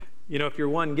if you're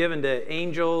one given to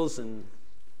angels and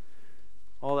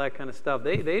all that kind of stuff,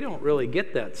 they don't really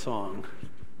get that song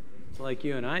like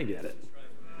you and I get it.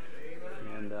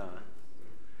 And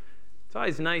it's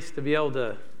always nice to be able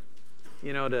to,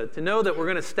 to know that we're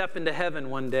going to step into heaven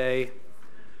one day,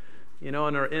 in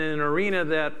an arena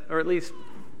that, or at least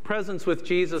presence with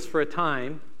Jesus for a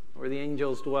time, where the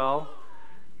angels dwell.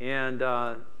 And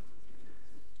I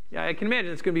can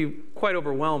imagine it's going to be quite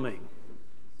overwhelming,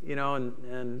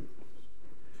 and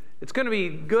it's going to be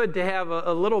good to have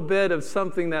a little bit of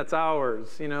something that's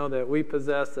ours, that we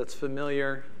possess, that's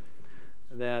familiar,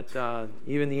 that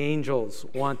even the angels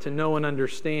want to know and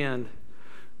understand.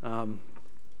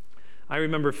 I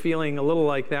remember feeling a little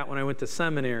like that when I went to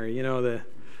seminary.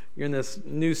 You're in this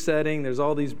new setting, there's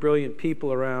all these brilliant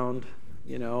people around,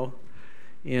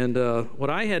 and what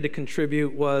I had to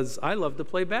contribute was I loved to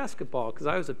play basketball because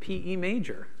I was a PE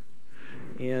major.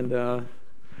 And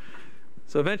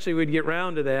so eventually we'd get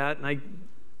around to that, and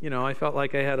I felt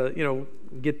like I had to,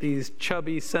 get these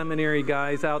chubby seminary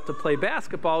guys out to play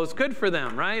basketball. It was good for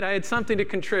them, right? I had something to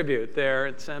contribute there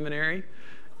at seminary,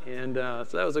 and so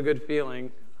that was a good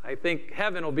feeling. I think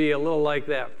heaven will be a little like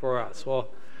that for us. Well,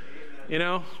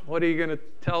 what are you going to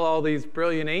tell all these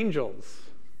brilliant angels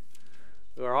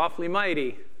who are awfully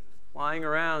mighty, flying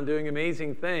around doing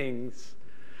amazing things?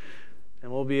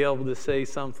 And we'll be able to say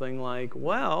something like,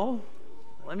 well,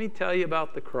 let me tell you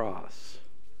about the cross.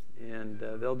 And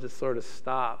they'll just sort of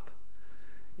stop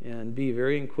and be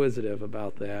very inquisitive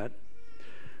about that.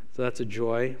 So that's a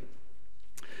joy.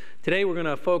 Today we're going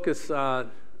to focus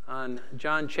on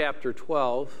John chapter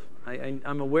 12.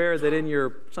 I'm aware that in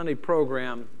your Sunday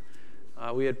program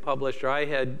we had published, or I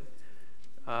had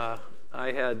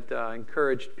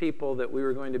encouraged people that we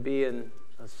were going to be in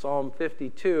Psalm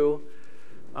 52.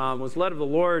 Was led of the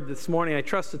Lord this morning. I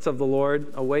trust it's of the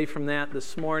Lord. Away from that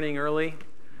this morning early.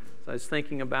 So I was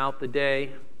thinking about the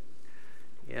day.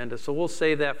 And so we'll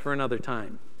save that for another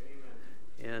time.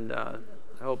 Amen. And I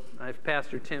hope, if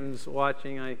Pastor Tim's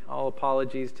watching, all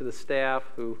apologies to the staff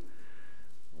who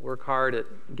work hard at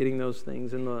getting those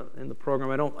things in the program.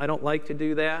 I don't like to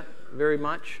do that very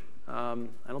much. I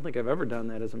don't think I've ever done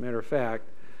that, as a matter of fact.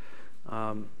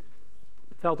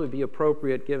 Felt it would be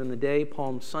appropriate given the day,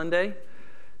 Palm Sunday,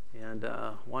 and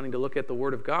wanting to look at the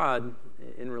Word of God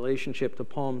in relationship to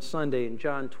Palm Sunday in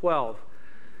John 12.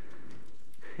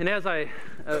 And as I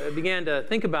began to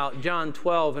think about John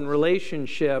 12 in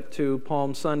relationship to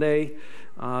Palm Sunday,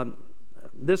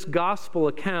 this gospel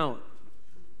account,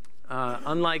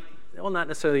 not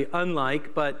necessarily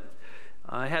unlike, but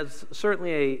has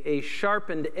certainly a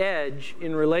sharpened edge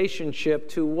in relationship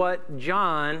to what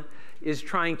John is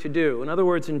trying to do. In other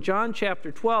words, in John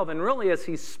chapter 12, and really as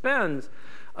he spends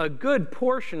a good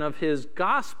portion of his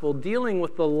gospel dealing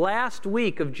with the last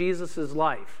week of Jesus'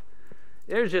 life,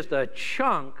 there's just a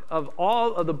chunk of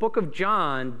all of the book of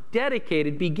John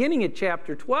dedicated beginning at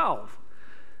chapter 12.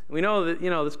 We know that,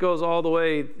 this goes all the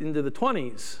way into the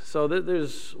 20s. So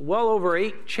there's well over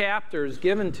 8 chapters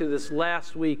given to this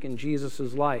last week in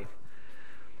Jesus' life.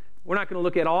 We're not going to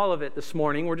look at all of it this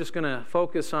morning. We're just going to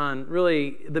focus on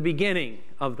really the beginning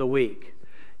of the week.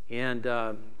 And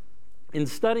in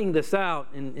studying this out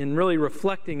and really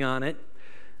reflecting on it,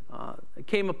 I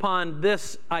came upon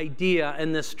this idea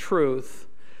and this truth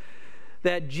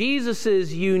that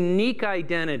Jesus' unique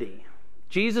identity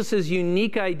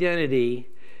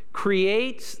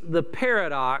creates the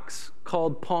paradox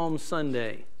called Palm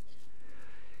Sunday.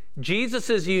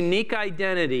 Jesus' unique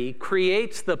identity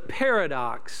creates the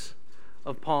paradox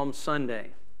of Palm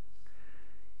Sunday.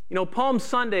 Palm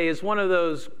Sunday is one of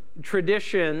those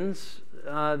traditions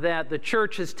that the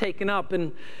church has taken up,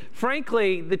 and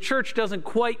frankly, the church doesn't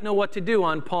quite know what to do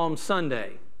on Palm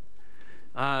Sunday.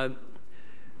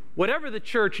 Whatever the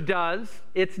church does,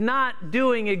 it's not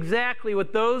doing exactly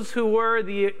what those who were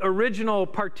the original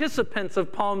participants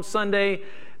of Palm Sunday,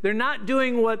 they're not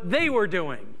doing what they were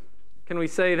doing. Can we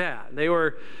say that? They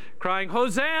were crying,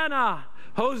 Hosanna,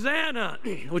 Hosanna,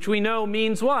 which we know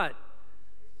means what?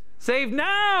 Save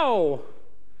now!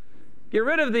 Get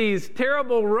rid of these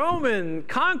terrible Roman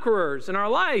conquerors in our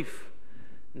life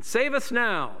and save us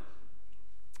now.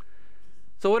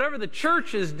 So whatever the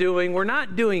church is doing, we're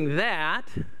not doing that.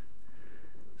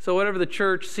 So whatever the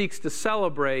church seeks to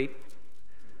celebrate,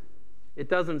 it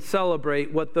doesn't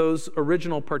celebrate what those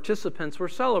original participants were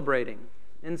celebrating.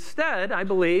 Instead, I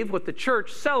believe what the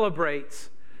church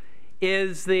celebrates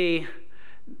is the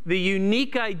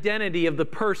unique identity of the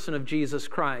person of Jesus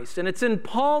Christ. And it's in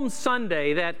Palm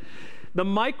Sunday that the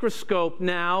microscope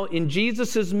now in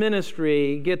Jesus'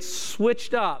 ministry gets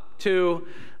switched up to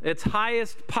its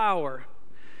highest power.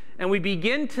 And we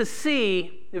begin to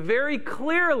see very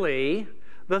clearly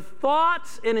the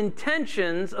thoughts and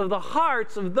intentions of the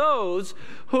hearts of those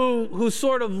who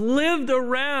sort of lived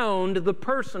around the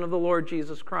person of the Lord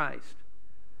Jesus Christ.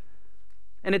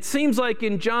 And it seems like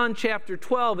in John chapter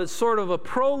 12, it's sort of a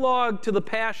prologue to the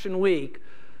Passion Week.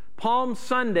 Palm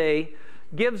Sunday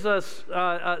gives us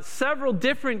several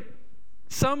different,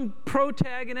 some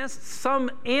protagonists, some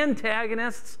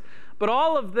antagonists, but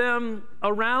all of them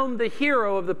around the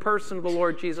hero of the person of the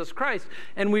Lord Jesus Christ.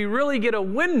 And we really get a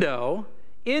window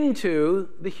into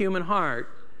the human heart,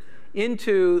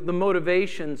 into the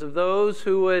motivations of those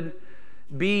who would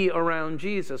be around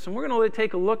Jesus. And we're going to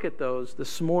take a look at those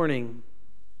this morning.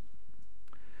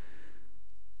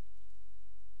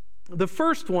 The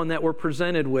first one that we're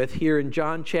presented with here in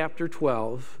John chapter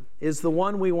 12 is the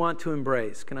one we want to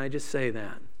embrace. Can I just say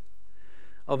that?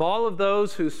 Of all of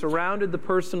those who surrounded the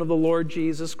person of the Lord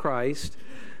Jesus Christ,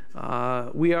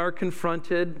 we are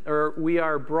confronted, or we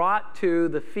are brought to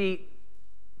the feet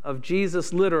of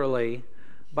Jesus literally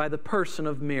by the person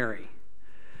of Mary.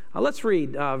 Let's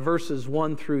read verses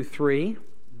 1 through 3,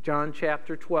 John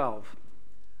chapter 12.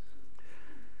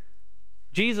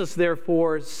 Jesus,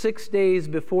 therefore, 6 days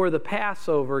before the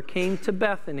Passover, came to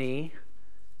Bethany,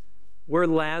 where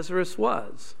Lazarus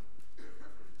was,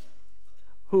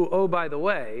 who, oh, by the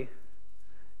way,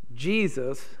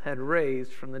 Jesus had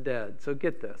raised from the dead. So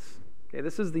get this. Okay,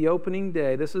 this is the opening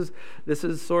day. This is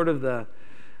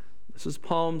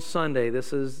Palm Sunday.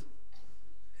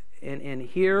 And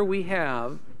here we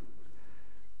have,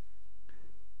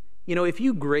 if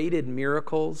you graded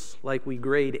miracles like we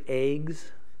grade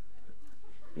eggs,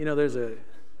 there's a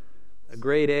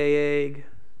grade A egg,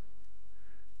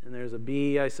 and there's a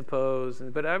B, I suppose.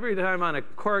 But every time on a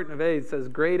carton of eggs it says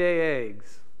grade A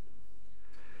eggs.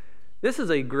 This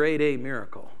is a grade A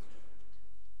miracle.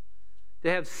 To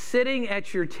have sitting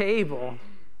at your table,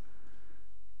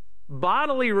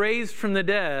 bodily raised from the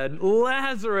dead,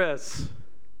 Lazarus,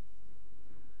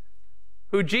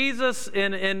 who Jesus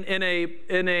in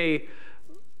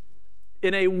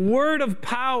a word of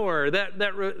power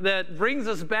that brings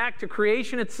us back to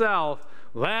creation itself,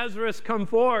 Lazarus, come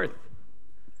forth.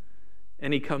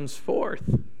 And he comes forth.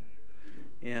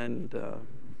 And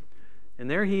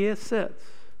there he sits.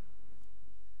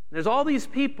 There's all these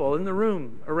people in the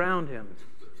room around him.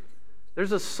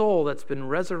 There's a soul that's been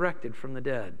resurrected from the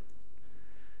dead.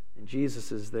 And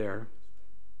Jesus is there.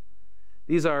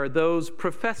 These are those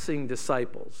professing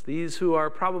disciples, these who are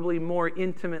probably more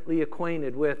intimately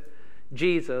acquainted with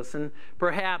Jesus. And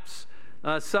perhaps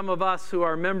some of us who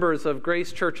are members of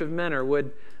Grace Church of Mentor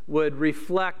would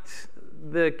reflect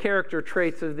the character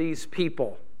traits of these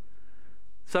people.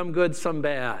 Some good, some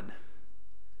bad.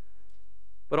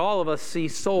 But all of us see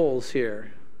souls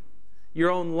here.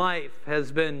 Your own life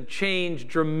has been changed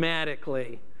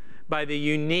dramatically by the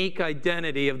unique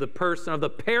identity of the person, of the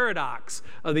paradox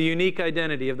of the unique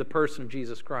identity of the person of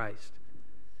Jesus Christ.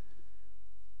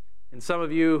 And some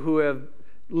of you who have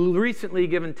recently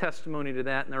given testimony to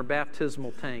that in our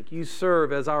baptismal tank, you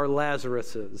serve as our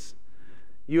Lazaruses.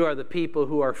 You are the people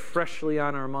who are freshly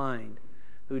on our mind,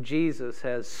 who Jesus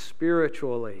has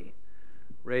spiritually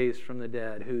raised from the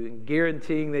dead, who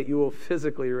guaranteeing that you will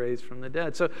physically raise from the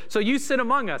dead. So you sit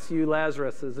among us, you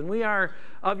Lazaruses, and we are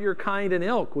of your kind and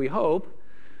ilk, we hope.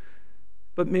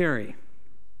 But Mary.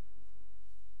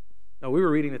 No, we were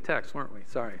reading the text, weren't we?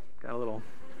 Sorry, got a little...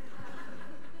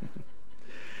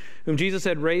 whom Jesus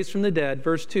had raised from the dead,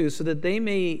 verse 2, so they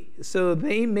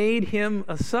made him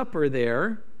a supper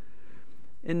there,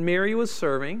 and Mary was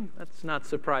serving. That's not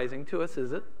surprising to us,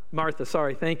 is it? Martha,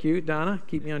 sorry, thank you, Donna,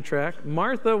 keep me on track.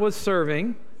 Martha was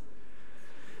serving,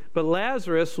 but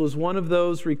Lazarus was one of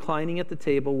those reclining at the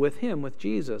table with him, with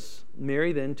Jesus.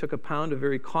 Mary then took a pound of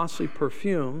very costly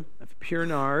perfume of pure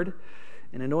nard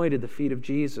and anointed the feet of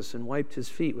Jesus and wiped his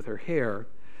feet with her hair,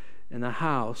 and the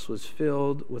house was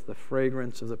filled with the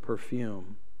fragrance of the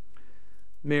perfume.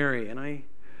 Mary, and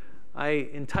I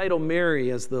entitle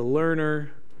Mary as the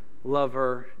learner,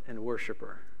 lover, and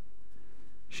worshiper.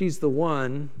 She's the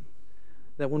one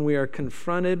that when we are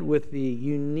confronted with the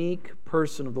unique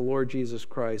person of the Lord Jesus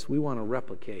Christ, we want to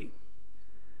replicate.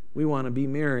 We want to be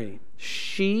Mary.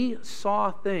 She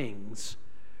saw things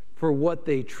for what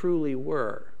they truly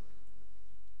were.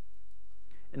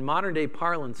 In modern day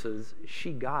parlances,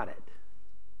 she got it.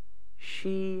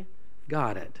 She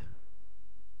got it.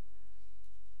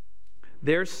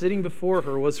 There sitting before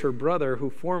her was her brother who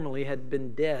formerly had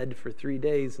been dead for 3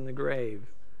 days in the grave.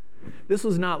 This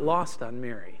was not lost on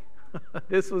Mary.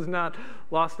 This was not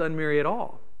lost on Mary at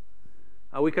all.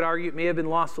 We could argue it may have been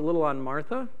lost a little on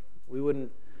Martha. We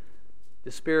wouldn't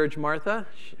disparage Martha.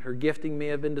 Her gifting may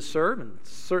have been to serve, and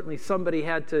certainly somebody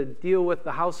had to deal with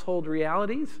the household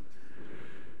realities.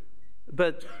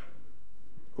 But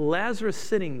Lazarus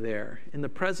sitting there in the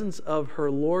presence of her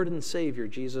Lord and Savior,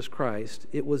 Jesus Christ,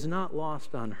 it was not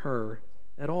lost on her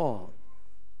at all.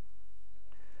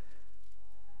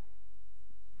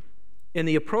 And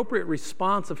the appropriate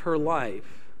response of her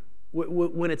life,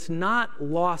 when it's not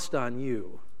lost on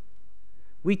you,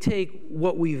 we take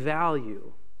what we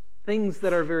value, things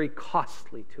that are very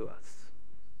costly to us.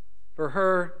 For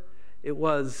her, it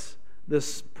was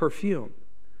this perfume.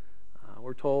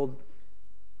 We're told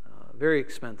very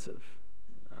expensive.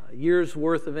 A year's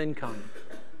worth of income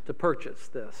to purchase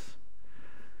this.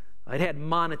 It had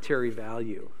monetary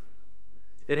value.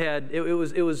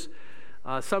 It was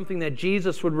something that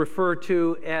Jesus would refer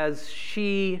to as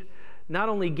she not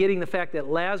only getting the fact that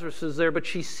Lazarus is there, but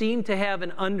she seemed to have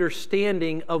an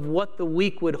understanding of what the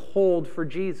week would hold for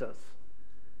Jesus.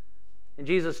 And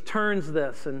Jesus turns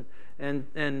this and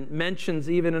mentions,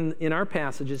 even in our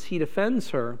passages, he defends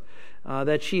her,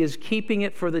 that she is keeping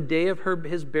it for the day of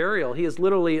his burial. He is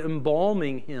literally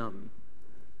embalming him,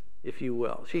 if you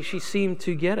will. She seemed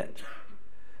to get it.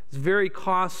 It's very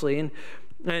costly.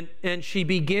 And she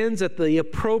begins at the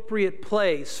appropriate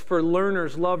place for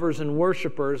learners, lovers, and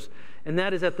worshipers, and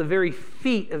that is at the very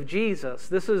feet of Jesus.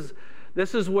 This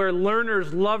is where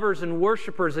learners, lovers, and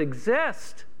worshipers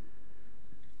exist.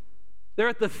 They're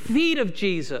at the feet of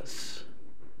Jesus.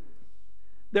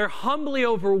 They're humbly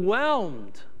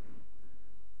overwhelmed.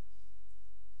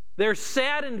 They're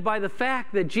saddened by the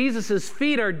fact that Jesus'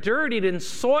 feet are dirtied and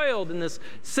soiled in this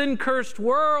sin-cursed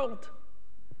world.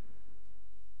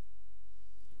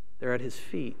 They're at his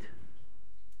feet.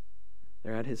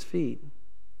 They're at his feet.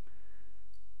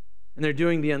 And they're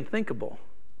doing the unthinkable.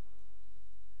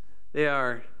 They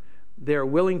are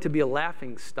willing to be a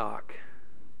laughingstock.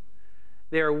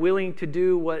 They are willing to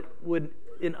do what would,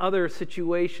 in other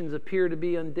situations, appear to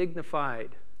be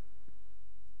undignified.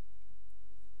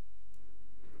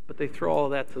 But they throw all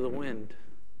that to the wind,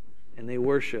 and they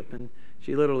worship. And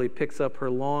she literally picks up her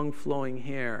long flowing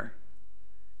hair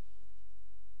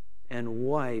and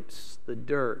wipes the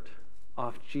dirt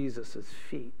off Jesus'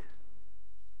 feet.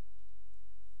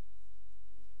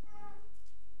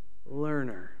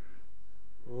 Learner,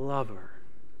 lover,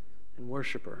 and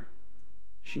worshiper.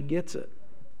 She gets it.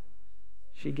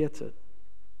 She gets it.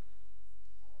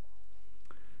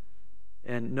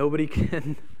 And nobody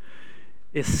can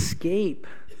escape.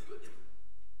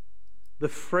 The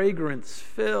fragrance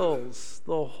fills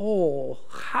the whole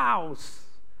house,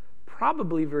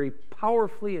 probably very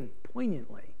powerfully and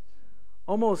poignantly,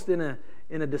 almost in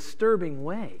a disturbing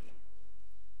way.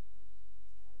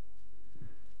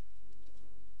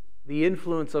 The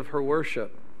influence of her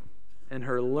worship and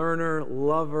her learner,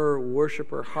 lover,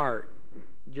 worshiper heart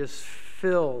just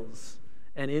fills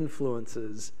and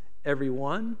influences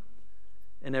everyone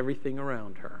and everything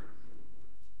around her.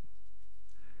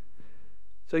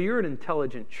 So you're an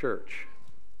intelligent church.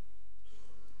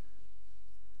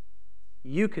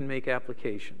 You can make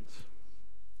applications.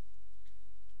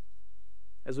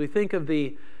 As we think of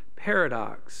the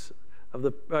paradox of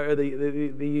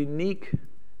the unique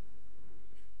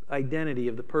identity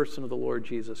of the person of the Lord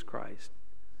Jesus Christ,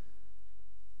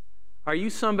 are you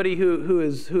somebody who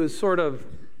is sort of,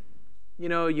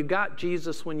 you got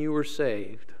Jesus when you were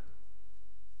saved,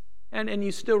 and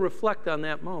you still reflect on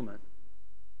that moment,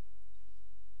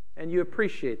 and you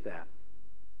appreciate that?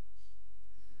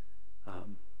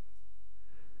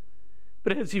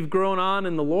 But as you've grown on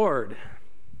in the Lord,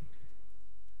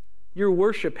 your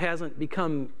worship hasn't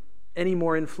become any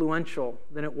more influential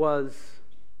than it was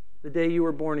the day you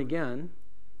were born again.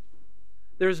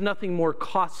 There's nothing more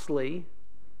costly,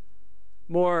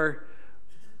 more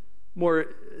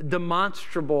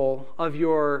demonstrable of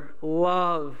your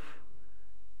love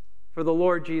for the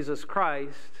Lord Jesus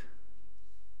Christ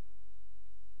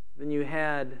than you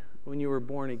had when you were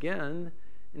born again.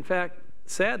 In fact,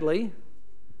 sadly,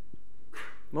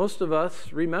 most of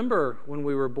us remember when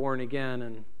we were born again,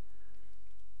 and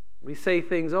we say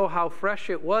things, oh, how fresh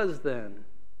it was then,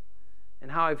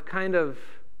 and how I've kind of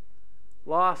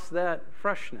lost that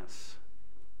freshness.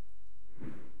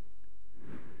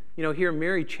 Here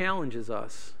Mary challenges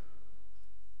us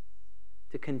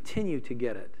to continue to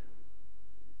get it,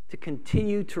 to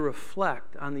continue to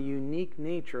reflect on the unique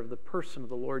nature of the person of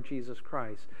the Lord Jesus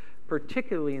Christ,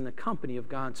 particularly in the company of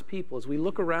God's people. As we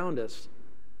look around us,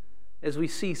 as we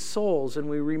see souls, and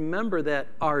we remember that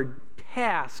our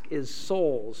task is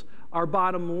souls, our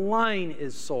bottom line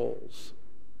is souls.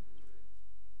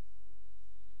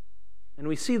 And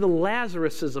we see the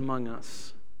Lazaruses among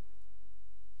us.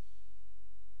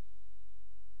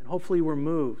 hopefully we're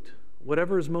moved.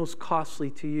 Whatever is most costly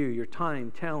to you, your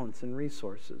time, talents, and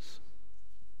resources,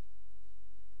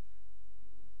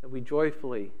 that we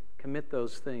joyfully commit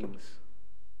those things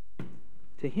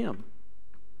to Him.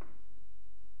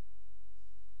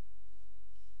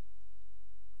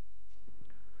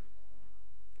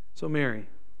 So Mary,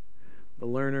 the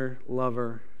learner,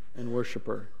 lover, and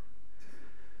worshiper.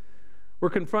 We're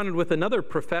confronted with another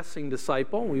professing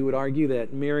disciple. We would argue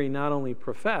that Mary not only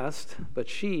professed, but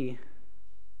she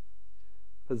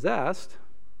possessed.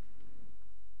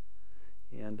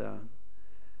 And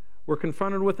we're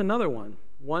confronted with another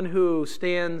one who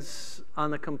stands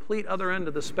on the complete other end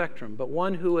of the spectrum, but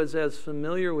one who is as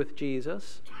familiar with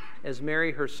Jesus as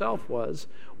Mary herself was,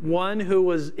 one who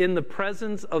was in the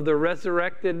presence of the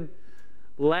resurrected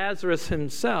Lazarus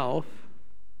himself,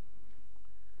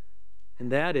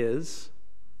 and that is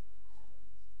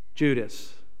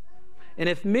Judas. And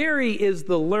if Mary is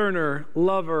the learner,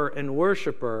 lover, and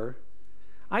worshiper,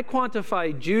 I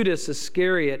quantify Judas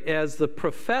Iscariot as the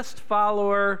professed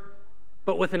follower,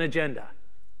 but with an agenda.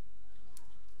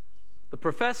 The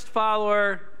professed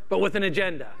follower, but with an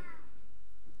agenda.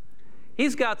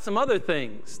 He's got some other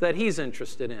things that he's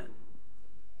interested in.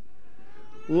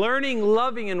 Learning,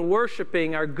 loving, and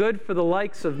worshiping are good for the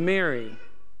likes of Mary.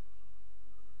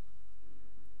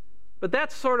 But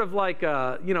that's sort of like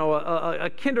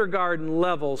a kindergarten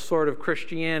level sort of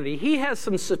Christianity. He has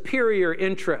some superior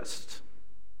interests,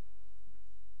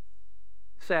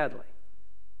 sadly.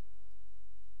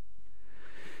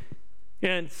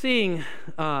 And seeing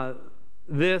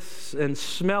this and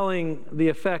smelling the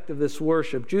effect of this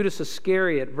worship, Judas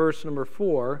Iscariot, verse number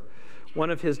 4, one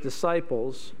of his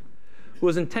disciples, who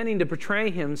was intending to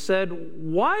betray him, said,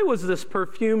 "Why was this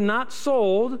perfume not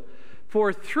sold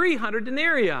for 300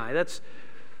 denarii? That's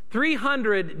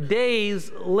 300 days'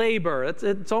 labor.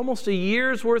 It's almost a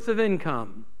year's worth of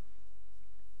income.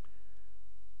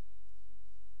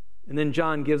 And then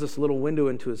John gives us a little window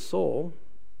into his soul.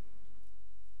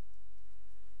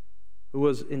 Who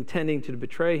was intending to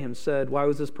betray him said, "Why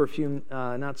was this perfume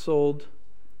not sold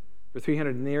for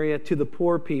 300 denarii to the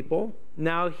poor people?"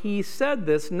 Now he said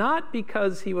this not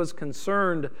because he was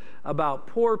concerned about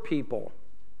poor people,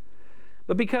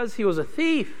 but because he was a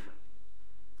thief.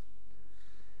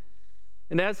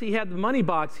 And as he had the money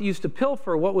box, he used to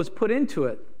pilfer what was put into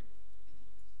it.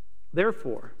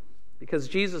 Therefore, because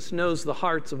Jesus knows the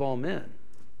hearts of all men.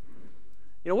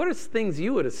 What are things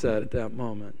you would have said at that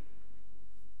moment?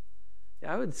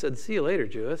 I would have said, "See you later,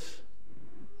 Judas.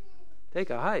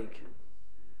 Take a hike."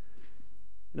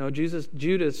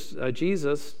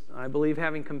 Jesus, I believe,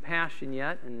 having compassion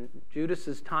yet, and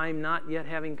Judas's time not yet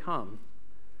having come,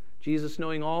 Jesus,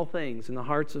 knowing all things in the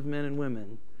hearts of men and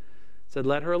women, said,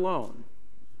 "Let her alone,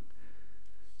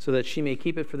 so that she may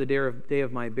keep it for the day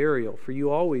of my burial. For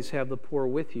you always have the poor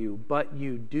with you, but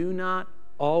you do not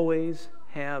always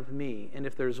have me." And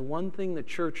if there's one thing the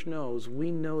church knows,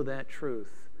 we know that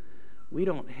truth. We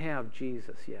don't have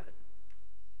Jesus yet.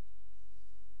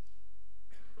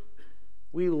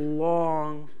 We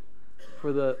long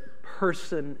for the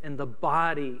person and the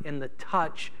body and the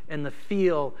touch and the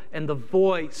feel and the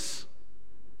voice.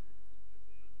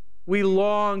 We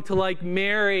long to, like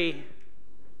Mary,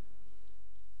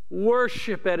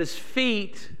 worship at his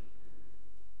feet,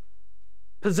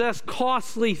 possess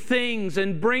costly things,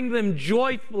 and bring them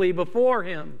joyfully before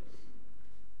him.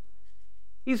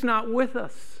 He's not with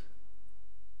us.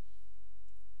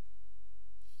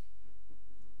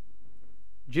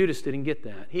 Judas didn't get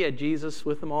that. He had Jesus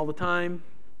with him all the time.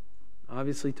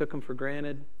 Obviously took him for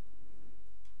granted.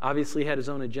 Obviously had his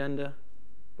own agenda.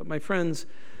 But my friends,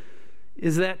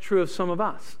 is that true of some of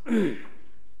us?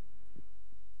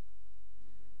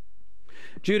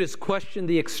 Judas questioned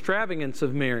the extravagance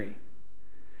of Mary,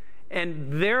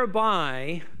 and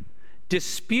thereby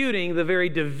disputing the very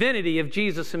divinity of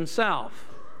Jesus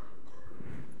himself.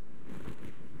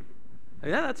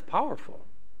 That's powerful.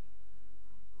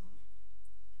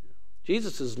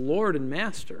 Jesus is Lord and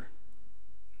Master.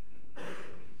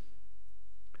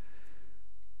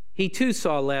 He too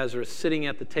saw Lazarus sitting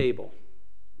at the table.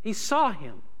 He saw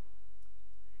him.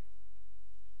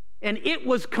 And it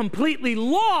was completely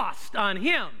lost on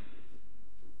him.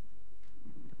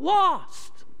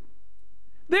 Lost.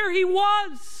 There he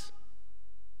was.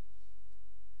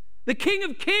 The King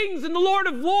of Kings and the Lord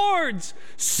of Lords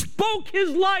spoke his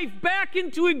life back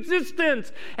into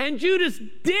existence, and Judas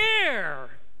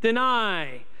dare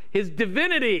deny his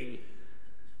divinity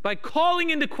by calling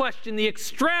into question the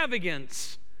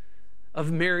extravagance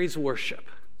of Mary's worship.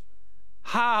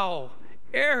 How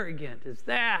arrogant is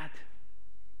that?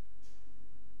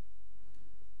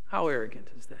 How arrogant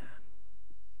is that?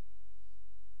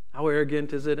 How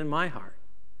arrogant is it in my heart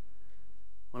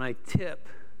when I tip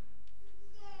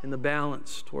in the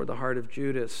balance toward the heart of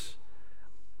Judas?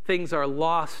 Things are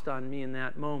lost on me in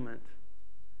that moment.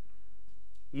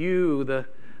 You, the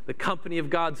company of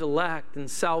God's elect and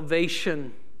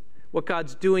salvation, what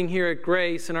God's doing here at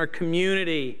Grace in our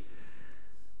community,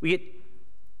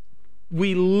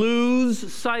 we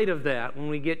lose sight of that when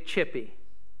we get chippy.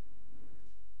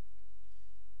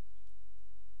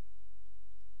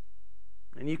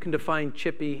 And you can define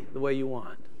chippy the way you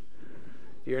want.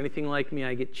 If you're anything like me,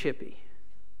 I get chippy.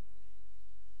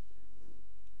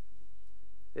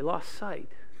 They lost sight.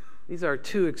 These are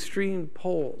two extreme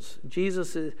poles.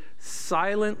 Jesus is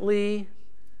silently,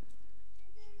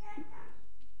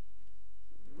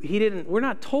 we're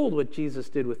not told what Jesus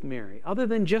did with Mary, other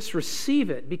than just receive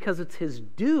it because it's his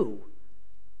due.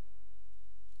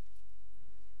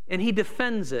 And he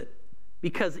defends it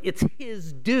because it's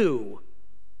his due.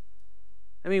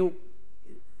 I mean,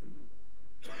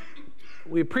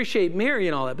 we appreciate Mary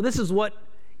and all that, but this is what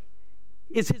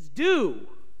is his due.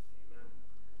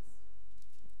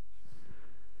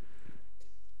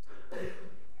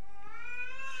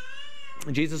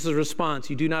 Jesus' response,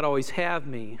 you do not always have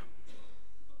me.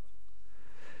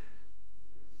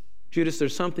 Judas,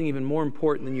 there's something even more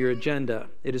important than your agenda.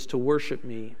 It is to worship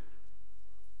me.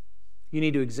 You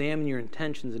need to examine your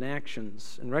intentions and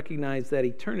actions and recognize that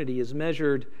eternity is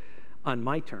measured on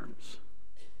my terms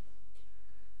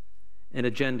and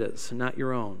agendas, not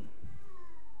your own.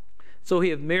 So we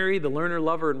have Mary, the learner,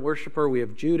 lover, and worshiper. We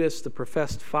have Judas, the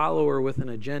professed follower with an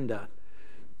agenda.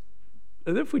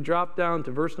 And if we drop down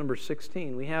to verse number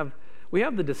 16, we have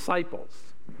the disciples.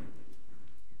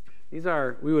 These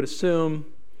are, we would assume,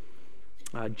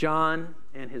 John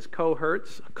and his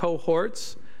cohorts,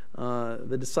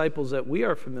 the disciples that we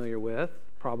are familiar with,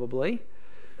 probably.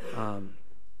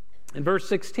 In verse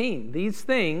 16, these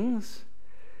things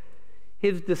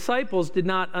his disciples did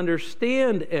not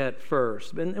understand at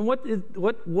first. And what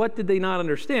did they not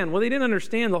understand? Well, they didn't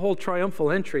understand the whole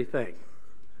triumphal entry thing.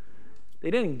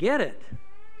 They didn't get it.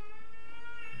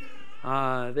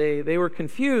 They were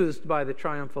confused by the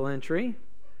triumphal entry.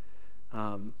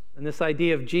 And this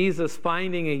idea of Jesus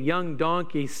finding a young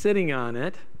donkey sitting on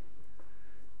it.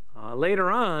 Later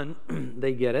on,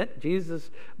 they get it.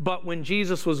 But when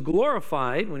Jesus was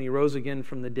glorified, when he rose again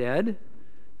from the dead,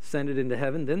 ascended into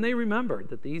heaven, then they remembered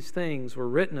that these things were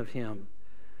written of him,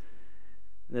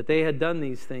 and that they had done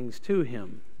these things to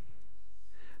him.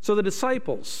 So the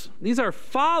disciples, these are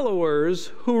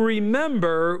followers who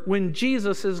remember when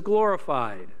Jesus is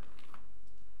glorified.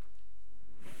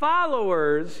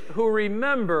 Followers who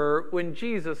remember when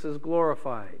Jesus is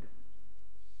glorified.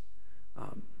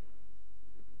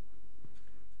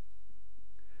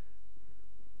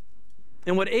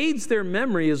 And what aids their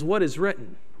memory is what is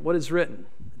written. What is written?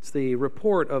 It's the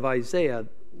report of Isaiah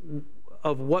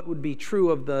of what would be true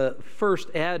of the first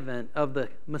advent of the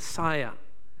Messiah.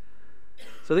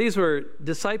 So these were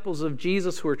disciples of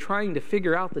Jesus who were trying to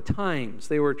figure out the times.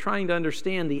 They were trying to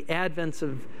understand the advents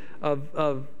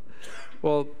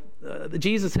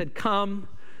Jesus had come.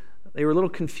 They were a little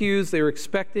confused. They were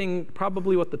expecting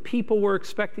probably what the people were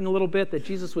expecting a little bit, that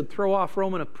Jesus would throw off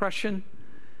Roman oppression.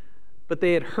 But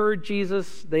they had heard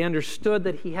Jesus. They understood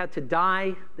that he had to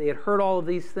die. They had heard all of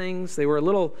these things. They were a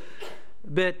little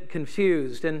bit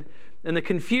confused. And the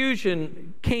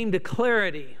confusion came to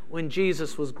clarity when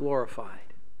Jesus was glorified.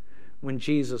 When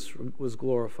Jesus was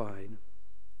glorified.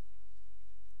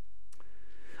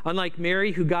 Unlike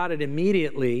Mary, who got it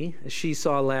immediately as she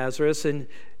saw Lazarus, and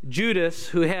Judas,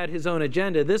 who had his own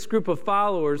agenda, this group of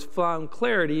followers found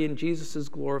clarity in Jesus'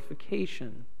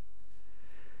 glorification.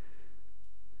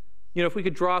 You know, if we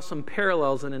could draw some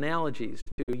parallels and analogies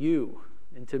to you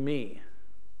and to me.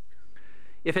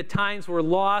 If at times we're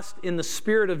lost in the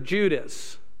spirit of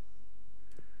Judas,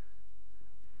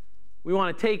 we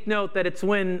want to take note that it's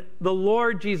when the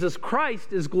Lord Jesus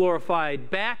Christ is glorified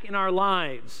back in our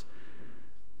lives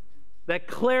that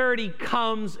clarity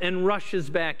comes and rushes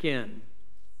back in.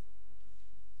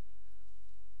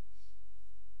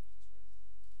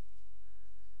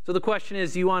 So the question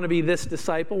is, do you want to be this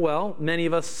disciple? Well, many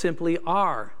of us simply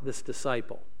are this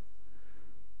disciple.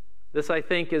 This, I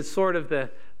think, is sort of the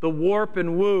warp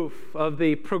and woof of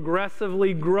the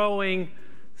progressively growing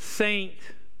saint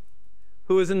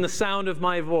who is in the sound of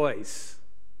my voice.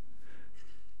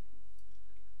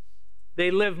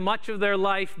 They live much of their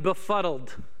life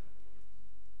befuddled.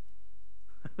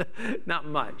 Not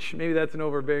much. Maybe that's an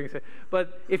overbearing statement.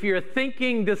 But if you're a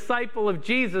thinking disciple of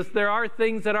Jesus, there are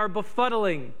things that are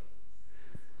befuddling.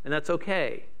 And that's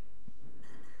okay.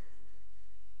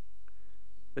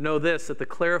 But know this, that the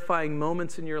clarifying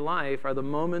moments in your life are the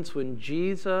moments when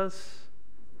Jesus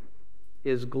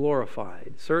is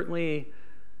glorified. Certainly,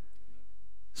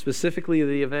 specifically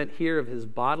the event here of his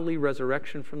bodily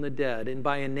resurrection from the dead. And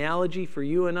by analogy for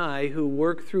you and I who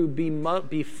work through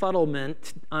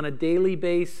befuddlement on a daily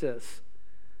basis,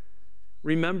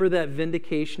 remember that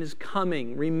vindication is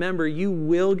coming. Remember, you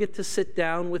will get to sit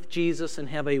down with Jesus and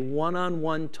have a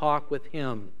one-on-one talk with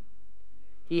him.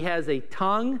 He has a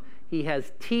tongue, he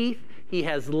has teeth, he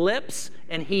has lips,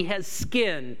 and he has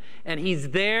skin. And he's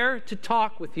there to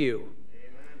talk with you.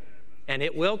 Amen. And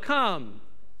it will come.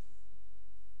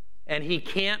 And he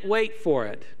can't wait for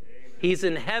it. Amen. He's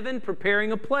in heaven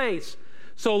preparing a place.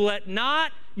 So let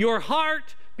not your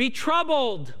heart be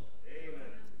troubled. Amen.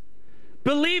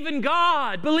 Believe in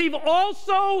God. Believe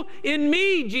also in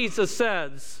me, Jesus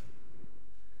says.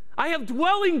 I have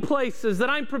dwelling places that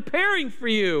I'm preparing for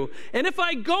you. And if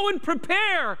I go and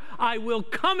prepare, I will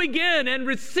come again and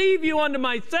receive you unto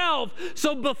myself.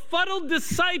 So befuddled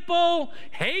disciple,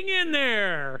 hang in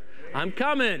there. I'm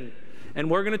coming.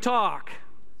 And we're going to talk.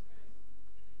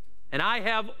 And I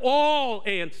have all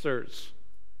answers.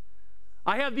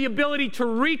 I have the ability to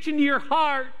reach into your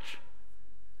heart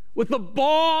with the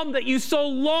balm that you so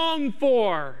long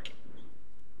for.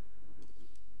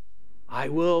 I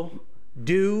will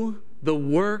do the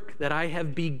work that I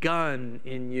have begun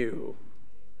in you.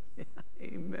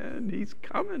 Amen. He's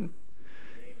coming.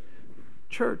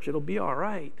 Church, it'll be all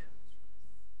right.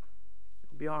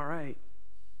 It'll be all right.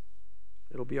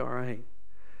 It'll be all right.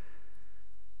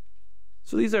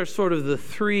 So these are sort of the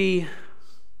three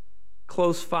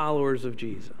close followers of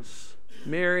Jesus: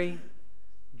 Mary,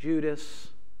 Judas,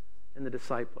 and the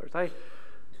disciples. I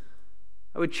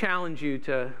would challenge you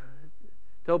to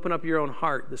open up your own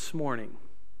heart this morning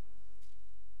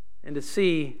and to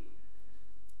see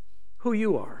who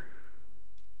you are.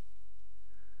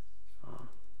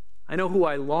 I know who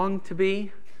I long to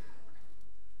be.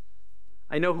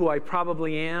 I know who I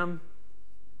probably am.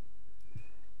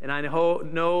 And I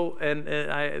know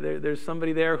there's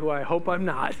somebody there who I hope I'm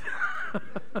not.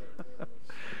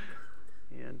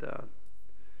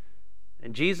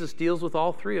 And Jesus deals with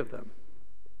all three of them.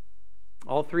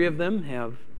 All three of them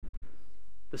have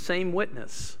the same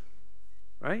witness,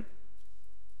 right?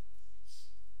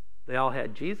 They all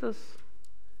had Jesus.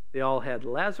 They all had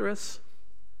Lazarus.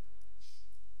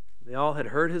 They all had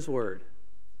heard his word.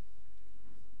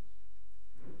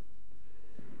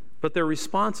 But their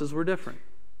responses were different.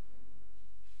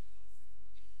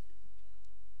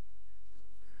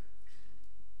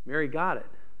 Mary got it.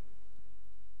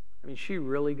 I mean, she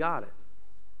really got it.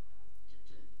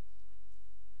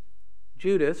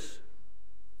 Judas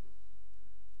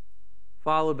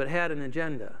followed but had an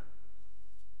agenda.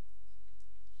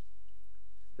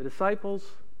 The disciples,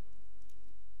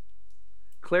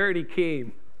 clarity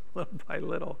came little by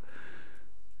little.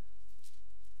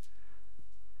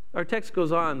 Our text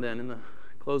goes on then in the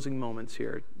closing moments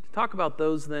here to talk about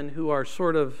those then who are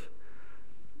sort of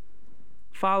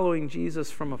following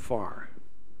Jesus from afar.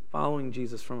 Following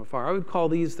Jesus from afar. I would call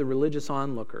these the religious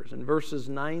onlookers. In verses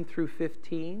 9 through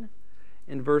 15,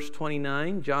 in verse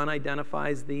 29, John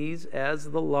identifies these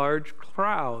as the large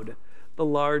crowd. The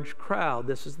large crowd.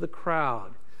 This is the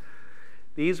crowd.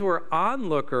 These were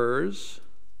onlookers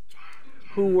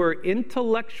who were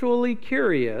intellectually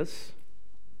curious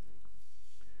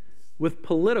with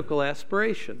political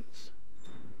aspirations.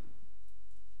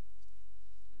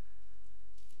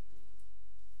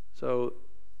 So,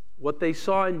 what they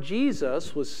saw in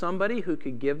Jesus was somebody who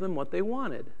could give them what they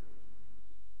wanted.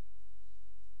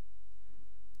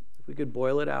 If we could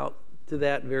boil it out to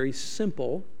that very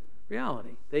simple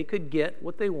reality. They could get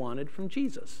what they wanted from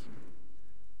Jesus.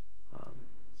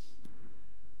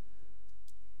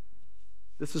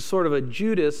 This is sort of a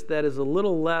Judas that is a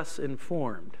little less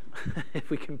informed,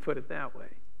 if we can put it that way.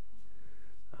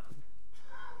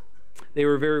 They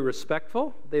were very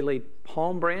respectful. They laid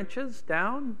palm branches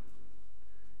down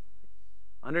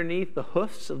underneath the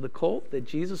hoofs of the colt that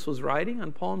Jesus was riding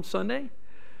on Palm Sunday.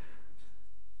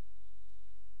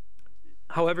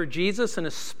 However, Jesus, and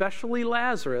especially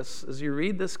Lazarus, as you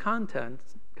read this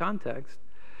context,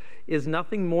 is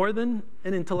nothing more than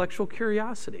an intellectual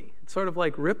curiosity. It's sort of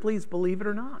like Ripley's Believe It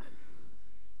or Not.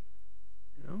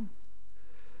 You know?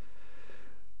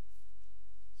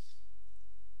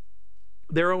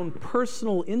 Their own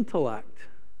personal intellect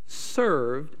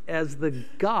served as the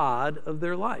God of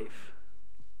their life.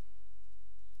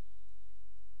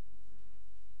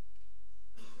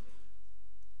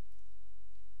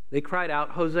 They cried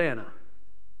out, "Hosanna,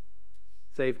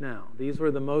 save now." These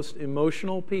were the most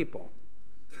emotional people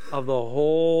of the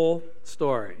whole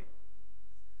story.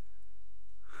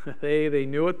 They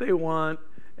knew what they want,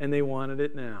 and they wanted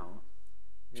it now.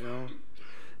 You know,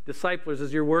 disciplers,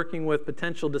 as you're working with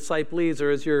potential disciplees,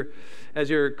 or as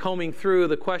you're combing through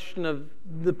the question of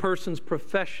the person's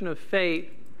profession of faith,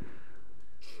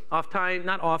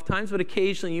 not oftentimes, but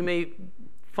occasionally you may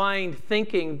find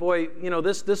thinking, boy, you know,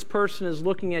 this person is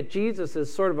looking at Jesus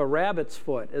as sort of a rabbit's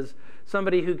foot, as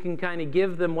somebody who can kind of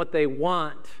give them what they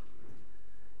want.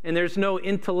 And there's no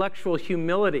intellectual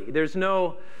humility. There's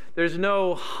no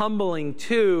humbling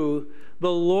to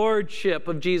the lordship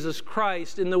of Jesus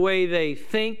Christ in the way they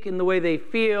think, in the way they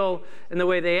feel, in the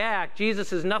way they act.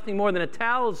 Jesus is nothing more than a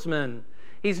talisman.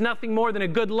 He's nothing more than a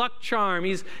good luck charm.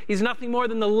 He's nothing more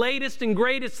than the latest and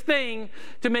greatest thing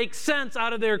to make sense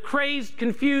out of their crazed,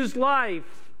 confused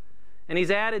life. And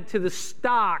he's added to the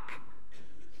stock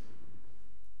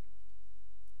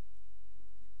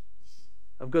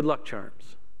of good luck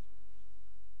charms.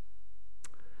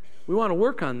 We want to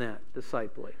work on that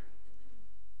discipling,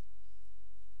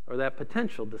 or that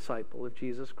potential disciple of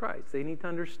Jesus Christ. They need to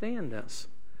understand this.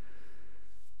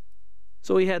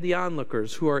 So we had the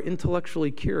onlookers who are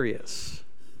intellectually curious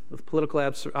with political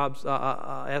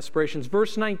aspirations.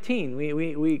 Verse 19,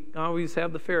 we always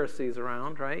have the Pharisees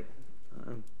around, right?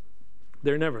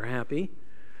 They're never happy.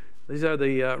 These are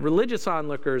the religious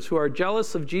onlookers who are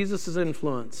jealous of Jesus'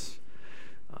 influence.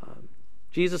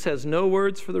 Jesus has no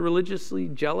words for the religiously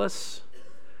jealous.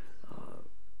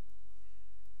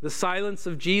 The silence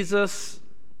of Jesus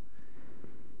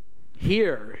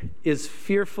here is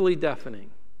fearfully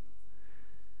deafening.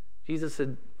 Jesus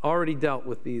had already dealt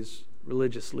with these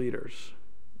religious leaders,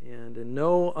 and in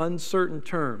no uncertain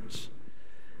terms,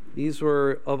 these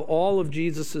were, of all of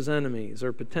Jesus' enemies,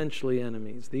 or potentially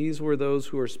enemies, these were those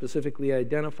who were specifically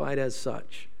identified as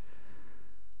such.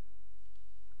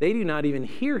 They do not even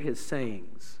hear his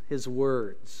sayings, his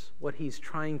words, what he's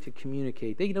trying to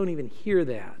communicate. They don't even hear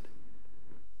that.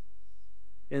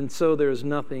 And so there's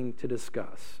nothing to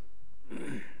discuss.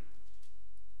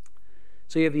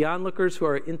 So you have the onlookers who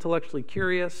are intellectually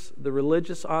curious, the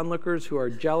religious onlookers who are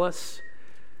jealous.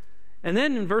 And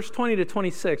then in verse 20 to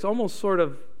 26, almost sort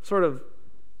of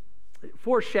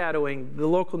foreshadowing the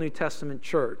local New Testament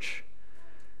church,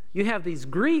 you have these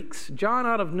Greeks. John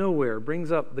out of nowhere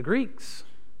brings up the Greeks.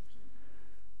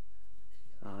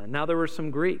 Now there were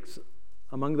some Greeks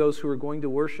among those who were going to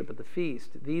worship at the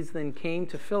feast. These then came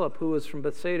to Philip, who was from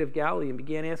Bethsaida of Galilee, and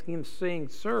began asking him, saying,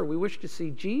 "Sir, we wish to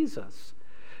see Jesus."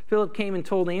 Philip came and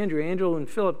told Andrew. Andrew and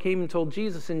Philip came and told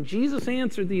Jesus. And Jesus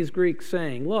answered these Greeks,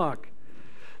 saying, "Look,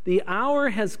 the hour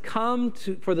has come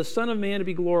for the Son of Man to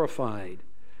be glorified.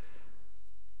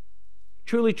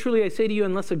 Truly, truly, I say to you,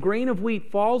 unless a grain of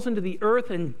wheat falls into the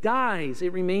earth and dies,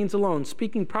 it remains alone."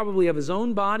 Speaking probably of his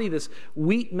own body, this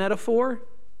wheat metaphor,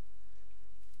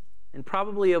 and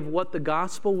probably of what the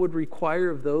gospel would require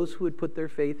of those who would put their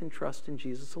faith and trust in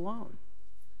Jesus alone.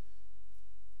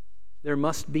 There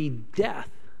must be death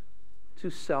to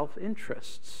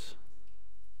self-interests.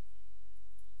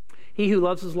 He who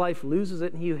loves his life loses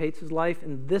it, and he who hates his life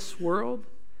in this world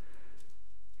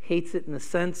hates it in the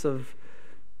sense of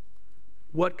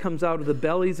what comes out of the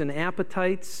bellies and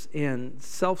appetites and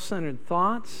self-centered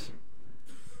thoughts.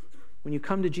 When you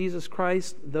come to Jesus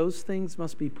Christ, those things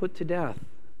must be put to death.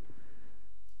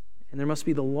 And there must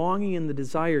be the longing and the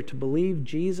desire to believe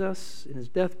Jesus in his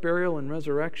death, burial, and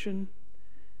resurrection,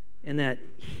 and that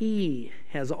he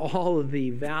has all of the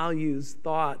values,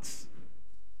 thoughts,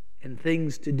 and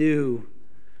things to do.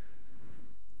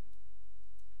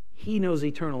 He knows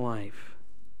eternal life.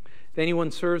 If anyone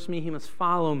serves me, he must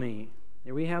follow me.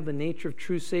 There we have the nature of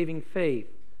true saving faith,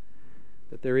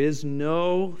 that there is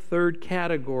no third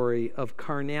category of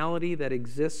carnality that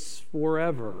exists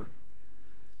forever.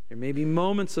 There may be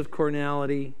moments of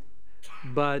carnality,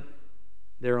 but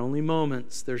they're only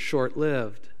moments. They're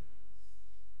short-lived.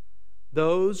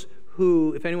 Those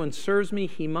who, if anyone serves me,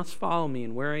 he must follow me,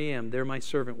 and where I am, there my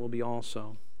servant will be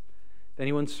also. If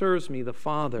anyone serves me, the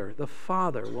Father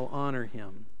will honor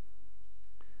him.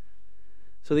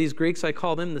 So these Greeks, I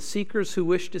call them the seekers who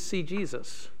wish to see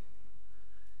Jesus.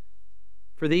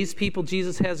 For these people,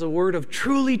 Jesus has a word of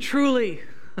truly, truly.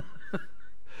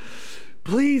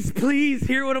 Please, please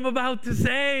hear what I'm about to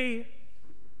say.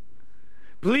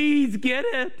 Please get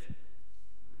it.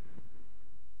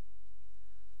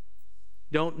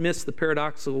 Don't miss the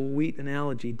paradoxical wheat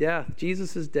analogy. Death,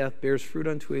 Jesus' death bears fruit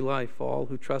unto a life for all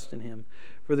who trust in him.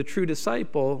 For the true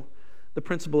disciple, the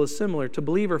principle is similar. To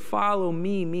believe or follow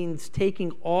me means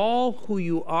taking all who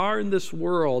you are in this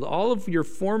world, all of your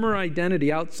former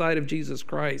identity outside of Jesus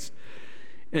Christ,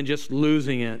 and just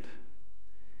losing it.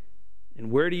 And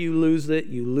where do you lose it?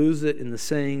 You lose it in the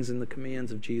sayings and the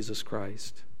commands of Jesus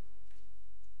Christ.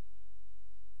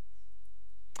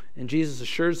 And Jesus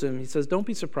assures him, he says, don't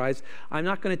be surprised. I'm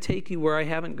not going to take you where I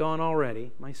haven't gone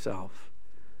already myself.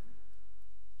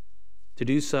 To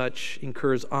do such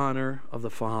incurs honor of the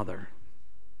Father.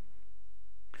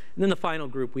 And then the final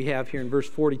group we have here in verse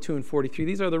 42 and 43,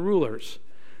 these are the rulers.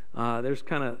 They're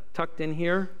kind of tucked in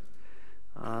here.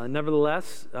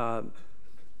 Nevertheless,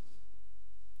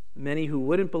 many who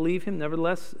wouldn't believe him,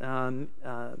 nevertheless,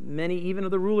 many even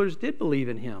of the rulers did believe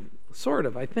in him. Sort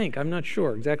of, I think. I'm not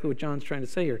sure exactly what John's trying to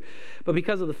say here. But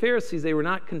because of the Pharisees, they were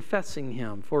not confessing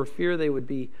him for fear they would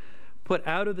be put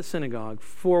out of the synagogue.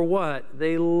 For what?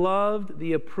 They loved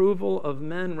the approval of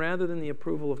men rather than the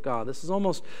approval of God. This is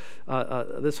almost,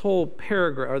 this whole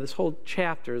paragraph, or this whole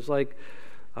chapter is like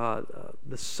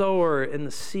the sower and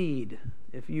the seed,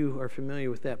 if you are familiar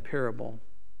with that parable.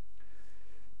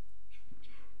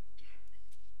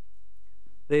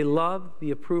 They loved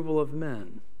the approval of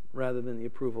men rather than the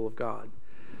approval of God.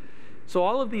 So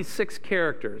all of these 6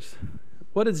 characters,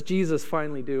 what does Jesus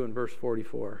finally do in verse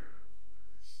 44?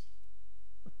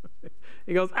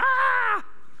 He goes, ah!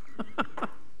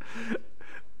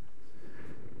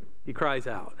 He cries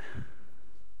out.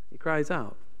 He cries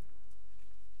out.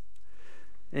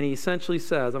 And he essentially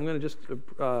says, I'm going to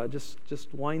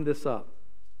just wind this up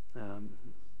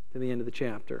to the end of the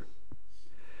chapter.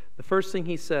 The first thing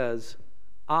he says,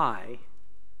 I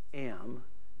am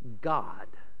God.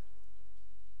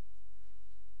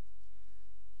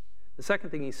 The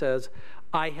second thing he says,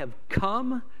 I have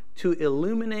come to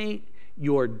illuminate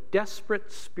your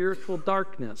desperate spiritual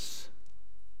darkness.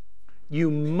 You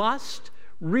must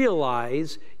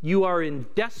realize you are in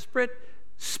desperate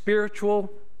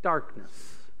spiritual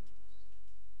darkness.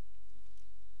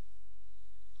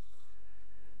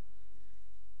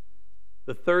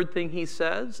 The third thing he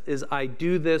says is, I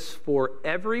do this for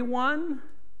everyone,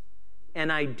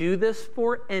 and I do this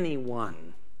for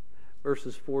anyone.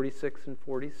 Verses 46 and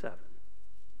 47.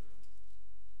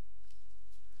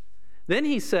 Then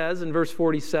he says in verse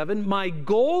 47, my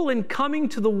goal in coming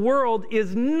to the world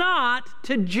is not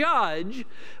to judge,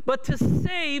 but to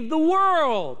save the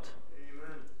world.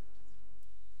 Amen.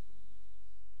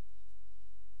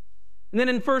 And then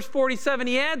in verse 47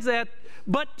 he adds that,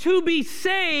 but to be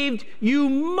saved you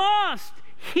must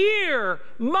hear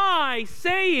my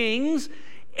sayings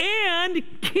and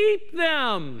keep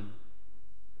them.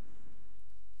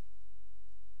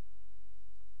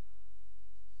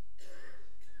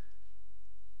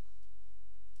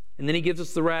 And then he gives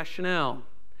us the rationale.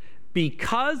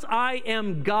 Because I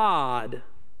am God,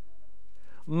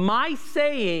 my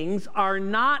sayings are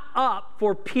not up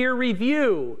for peer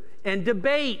review and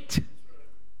debate.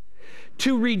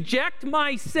 To reject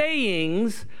my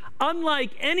sayings,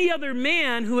 unlike any other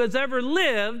man who has ever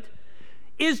lived,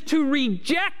 is to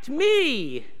reject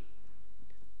me.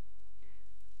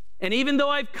 And even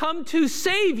though I've come to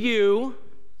save you,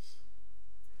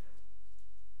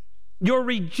 your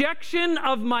rejection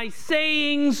of my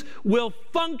sayings will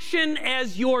function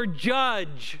as your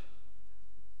judge.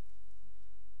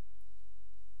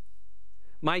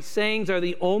 My sayings are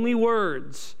the only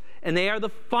words, and they are the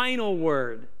final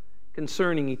word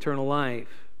concerning eternal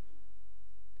life.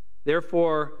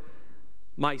 Therefore,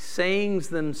 my sayings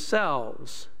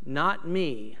themselves, not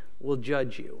me, will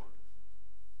judge you.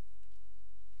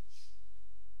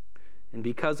 And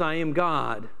because I am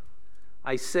God,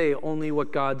 I say only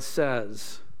what God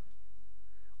says.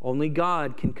 Only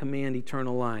God can command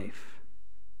eternal life.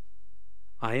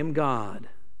 I am God,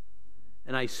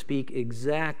 and I speak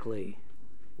exactly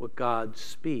what God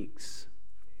speaks.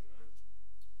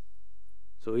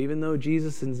 So even though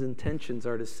Jesus' intentions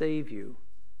are to save you,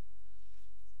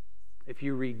 if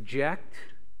you reject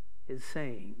his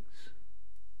sayings,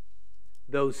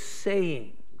 those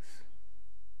sayings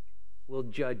will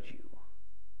judge you.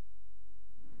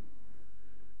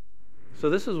 So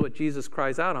this is what Jesus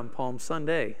cries out on Palm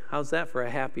Sunday. How's that for a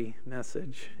happy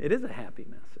message? It is a happy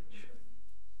message.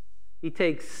 He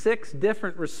takes 6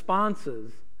 different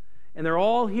responses, and they're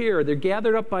all here. They're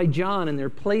gathered up by John, and they're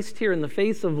placed here in the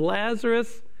face of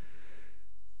Lazarus.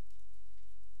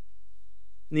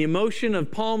 In the emotion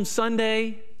of Palm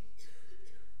Sunday,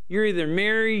 you're either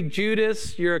Mary,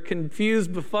 Judas, you're a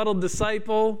confused, befuddled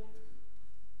disciple,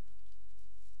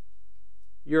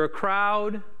 you're a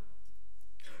crowd.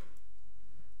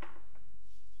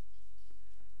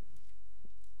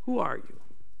 Who are you?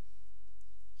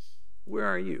 Where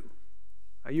are you?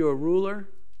 Are you a ruler?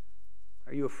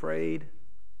 Are you afraid?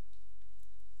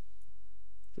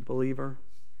 A believer?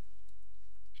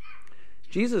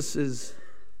 Jesus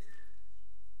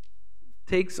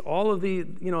takes all of the,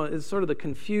 is sort of the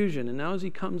confusion, and now as he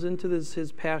comes into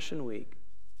his Passion Week,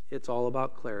 it's all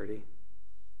about clarity.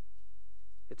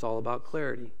 It's all about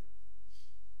clarity.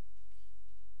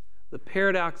 The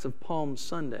paradox of Palm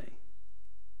Sunday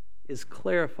is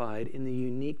clarified in the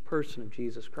unique person of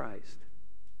Jesus Christ.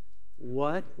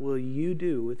 What will you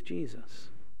do with Jesus?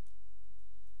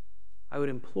 I would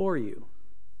implore you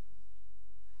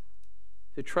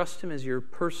to trust Him as your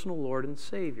personal Lord and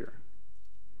Savior,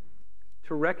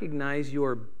 to recognize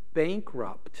your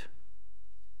bankrupt,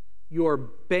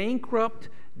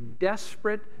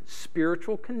 desperate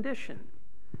spiritual condition.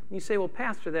 And you say, well,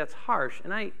 Pastor, that's harsh.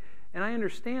 And I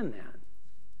understand that.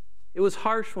 It was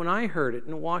harsh when I heard it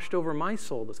and it washed over my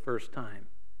soul the first time.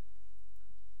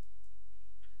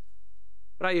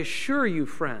 But I assure you,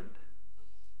 friend,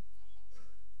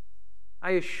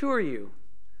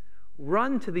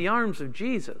 run to the arms of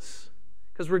Jesus.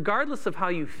 Because regardless of how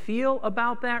you feel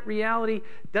about that reality,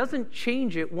 doesn't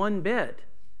change it one bit.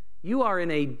 You are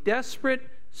in a desperate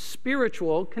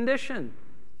spiritual condition.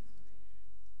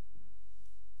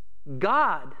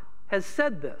 God has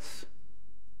said this.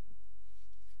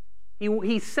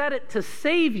 He said it to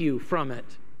save you from it.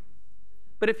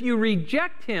 But if you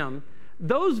reject Him,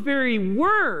 those very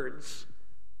words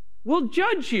will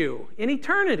judge you in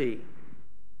eternity.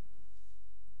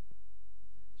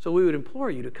 So we would implore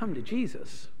you to come to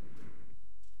Jesus.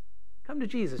 Come to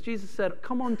Jesus. Jesus said,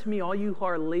 "Come unto me, all you who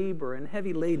are labor and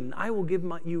heavy laden. I will give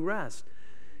you rest.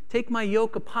 Take my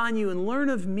yoke upon you and learn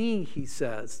of me," He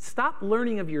says. Stop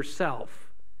learning of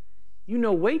yourself. You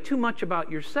know way too much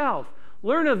about yourself.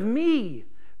 Learn of me,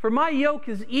 for my yoke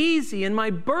is easy and my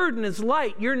burden is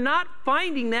light. You're not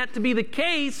finding that to be the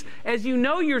case as you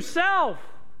know yourself.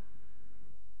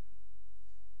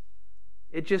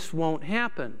 It just won't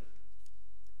happen.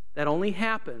 That only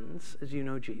happens as you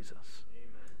know Jesus. Amen.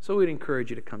 So we'd encourage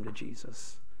you to come to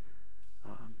Jesus.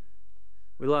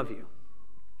 We love you.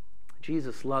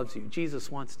 Jesus loves you.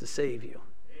 Jesus wants to save you.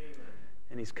 Amen.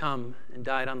 And He's come and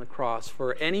died on the cross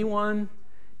for anyone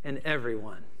and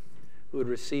everyone who would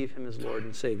receive Him as Lord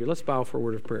and Savior. Let's bow for a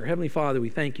word of prayer. Heavenly Father, we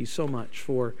thank you so much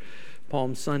for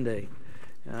Palm Sunday.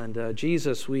 And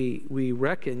Jesus, we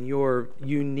reckon your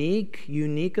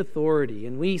unique authority,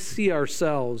 and we see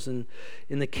ourselves in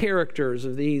the characters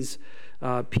of these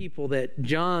people that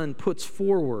John puts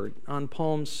forward on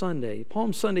Palm Sunday.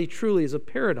 Palm Sunday truly is a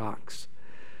paradox.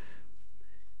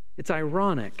 It's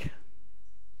ironic,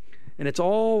 and it's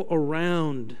all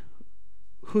around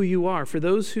who you are. For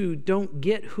those who don't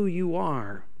get who you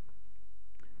are,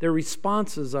 their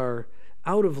responses are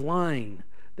out of line.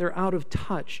 They're out of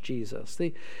touch, Jesus.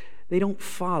 They don't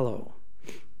follow.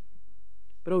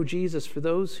 But, oh, Jesus, for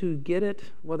those who get it,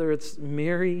 whether it's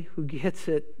Mary who gets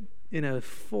it in a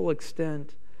full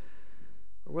extent,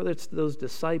 or whether it's those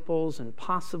disciples and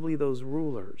possibly those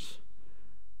rulers,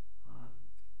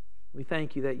 we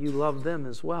thank you that you love them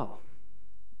as well.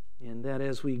 And that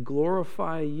as we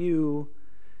glorify you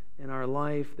in our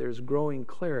life, there's growing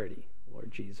clarity,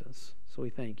 Lord Jesus. So we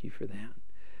thank you for that.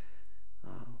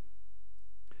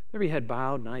 Every head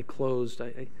bowed and eye closed,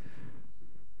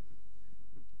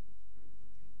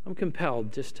 I'm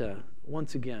compelled just to,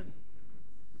 once again,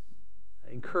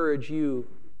 encourage you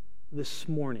this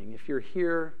morning, if you're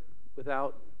here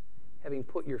without having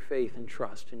put your faith and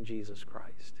trust in Jesus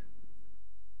Christ,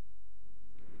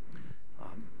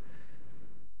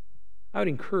 I would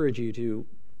encourage you to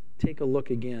take a look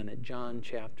again at John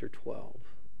chapter 12.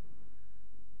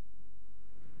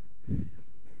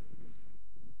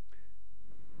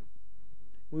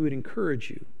 We would encourage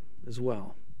you as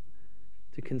well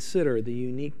to consider the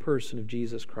unique person of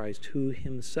Jesus Christ, who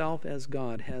Himself as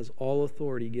God has all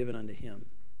authority given unto Him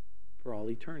for all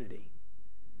eternity.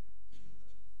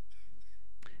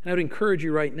 And I would encourage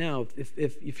you right now,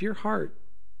 if your heart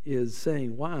is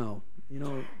saying, wow,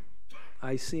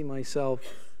 I see myself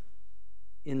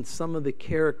in some of the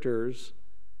characters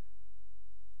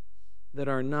that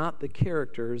are not the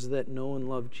characters that know and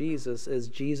love Jesus as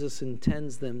Jesus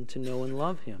intends them to know and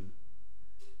love Him.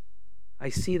 I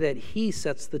see that He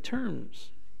sets the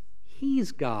terms.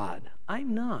 He's God.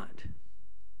 I'm not.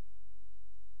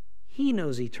 He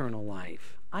knows eternal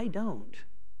life. I don't.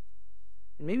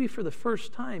 And maybe for the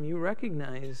first time you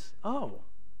recognize, oh,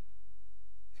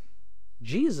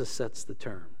 Jesus sets the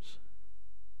terms.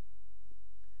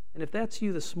 And if that's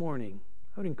you this morning,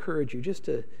 I would encourage you just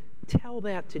to tell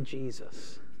that to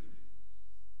Jesus.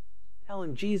 Tell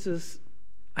Him, Jesus,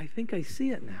 I think I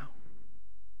see it now.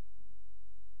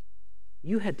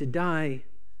 You had to die,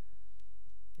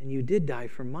 and you did die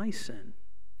for my sin.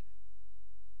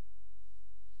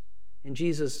 And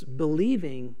Jesus,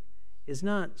 believing is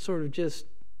not sort of just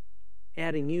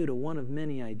adding you to one of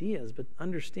many ideas, but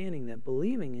understanding that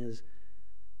believing is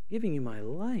giving you my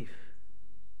life.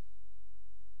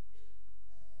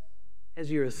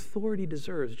 as your authority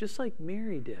deserves, just like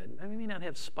Mary did. I may not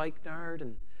have spikenard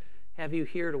and have you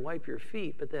here to wipe your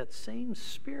feet, but that same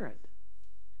Spirit,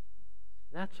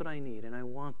 that's what I need, and I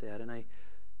want that. And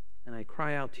I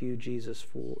cry out to you, Jesus,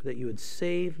 for that you would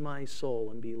save my soul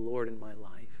and be Lord in my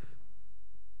life.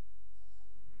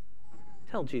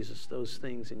 Tell Jesus those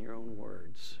things in your own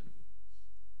words.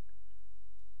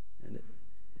 And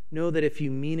know that if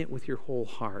you mean it with your whole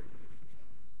heart,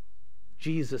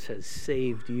 Jesus has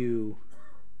saved you.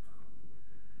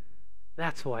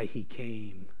 That's why he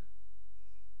came.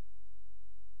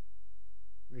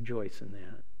 Rejoice in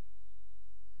that.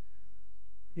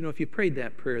 You know, if you prayed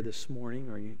that prayer this morning,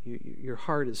 or your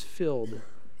heart is filled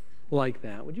like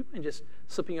that, would you mind just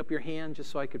slipping up your hand just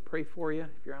so I could pray for you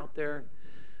if you're out there?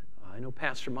 I know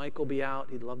Pastor Mike will be out.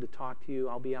 He'd love to talk to you.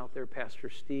 I'll be out there, Pastor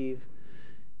Steve.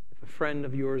 If a friend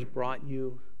of yours brought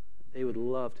you, they would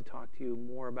love to talk to you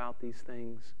more about these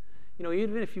things. You know,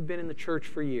 even if you've been in the church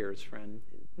for years, friend,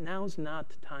 now's not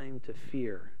the time to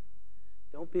fear.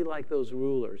 Don't be like those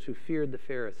rulers who feared the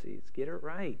Pharisees. Get it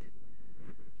right.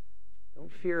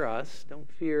 Don't fear us. Don't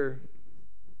fear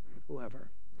whoever.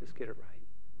 Just get it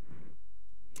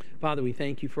right. Father, we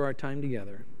thank you for our time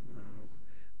together.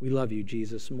 We love you,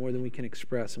 Jesus, more than we can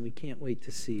express, and we can't wait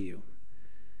to see you.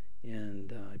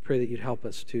 And I pray that you'd help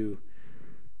us to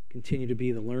continue to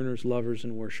be the learners, lovers,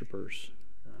 and worshipers.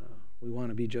 We want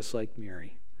to be just like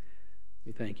Mary.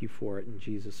 We thank you for it in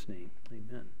Jesus' name.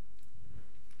 Amen.